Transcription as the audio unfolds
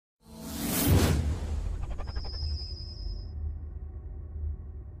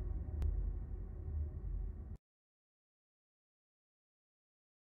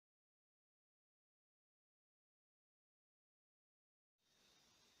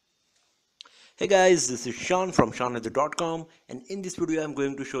Hey guys, this is Sean from SeanHeather.com, and in this video I'm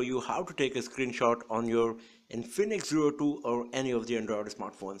going to show you how to take a screenshot on your Infinix Zero 2 or any of the Android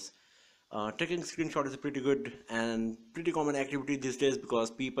smartphones. Taking a screenshot is a pretty good and pretty common activity these days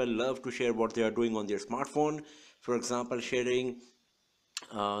because people love to share what they are doing on their smartphone. For example, sharing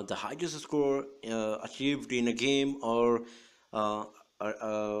the highest score achieved in a game, or uh,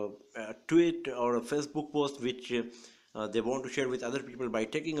 a tweet or a Facebook post which they want to share with other people by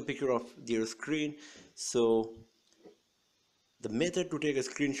taking a picture of their screen. So the method to take a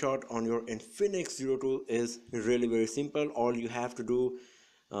screenshot on your Infinix Zero 2 is really very simple. All you have to do,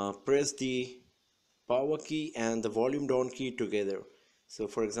 press the power key and the volume down key together. So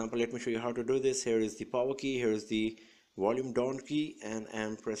for example, let me show you how to do this. Here is the power key, here is the volume down key, and I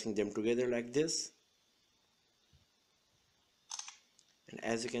am pressing them together like this. And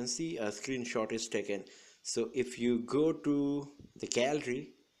as you can see, a screenshot is taken. So if you go to the gallery,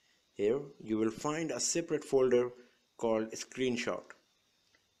 here you will find a separate folder called screenshot,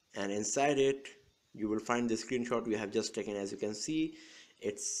 and inside it you will find the screenshot we have just taken. As you can see,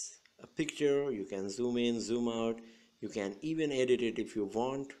 it's a picture. You can zoom in, zoom out, you can even edit it if you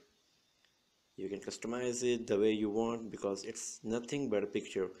want. You can customize it the way you want because it's nothing but a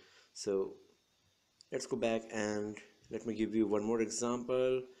picture. So let's go back and let me give you one more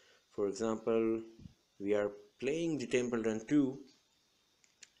example. For example, we are playing the Temple Run 2,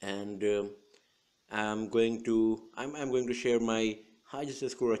 and I'm going to share my highest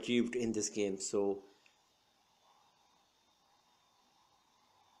score achieved in this game. So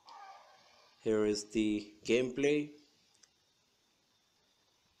here is the gameplay.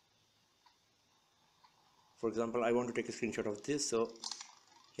 For example, I want to take a screenshot of this, so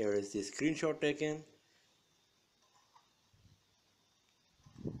here is the screenshot taken.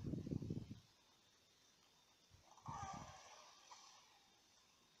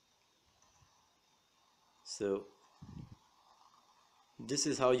 So this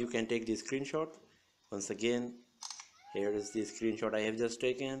is how you can take the screenshot. Once again, here is the screenshot I have just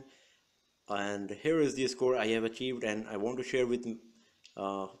taken, and here is the score I have achieved, and I want to share with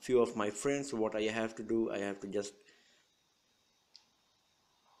few of my friends. So what I have to do, I have to just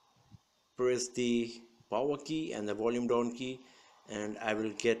press the power key and the volume down key, and I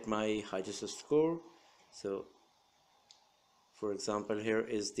will get my highest score. So for example, here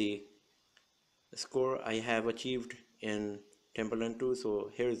is the score I have achieved in Temple Run 2. So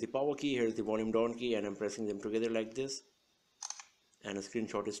here is the power key, here is the volume down key, and I'm pressing them together like this, and a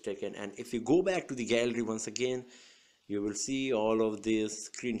screenshot is taken. And if you go back to the gallery once again, you will see all of these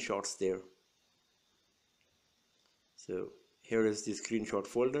screenshots there. So here is the screenshot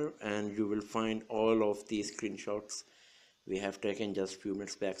folder, and you will find all of these screenshots we have taken just few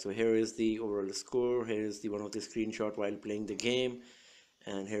minutes back. So here is the overall score, here is the one of the screenshot while playing the game,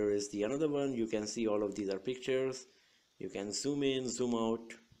 and here is the another one. You can see all of these are pictures. You can zoom in, zoom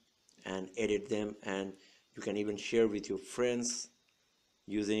out, and edit them, and you can even share with your friends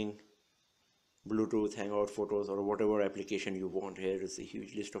using Bluetooth, Hangout, Photos, or whatever application you want. Here is a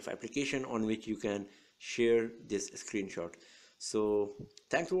huge list of application on which you can share this screenshot. So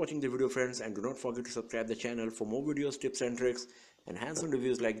thanks for watching the video, friends, and do not forget to subscribe the channel for more videos, tips and tricks, and hands-on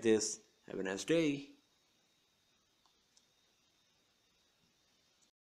reviews like this. Have a nice day.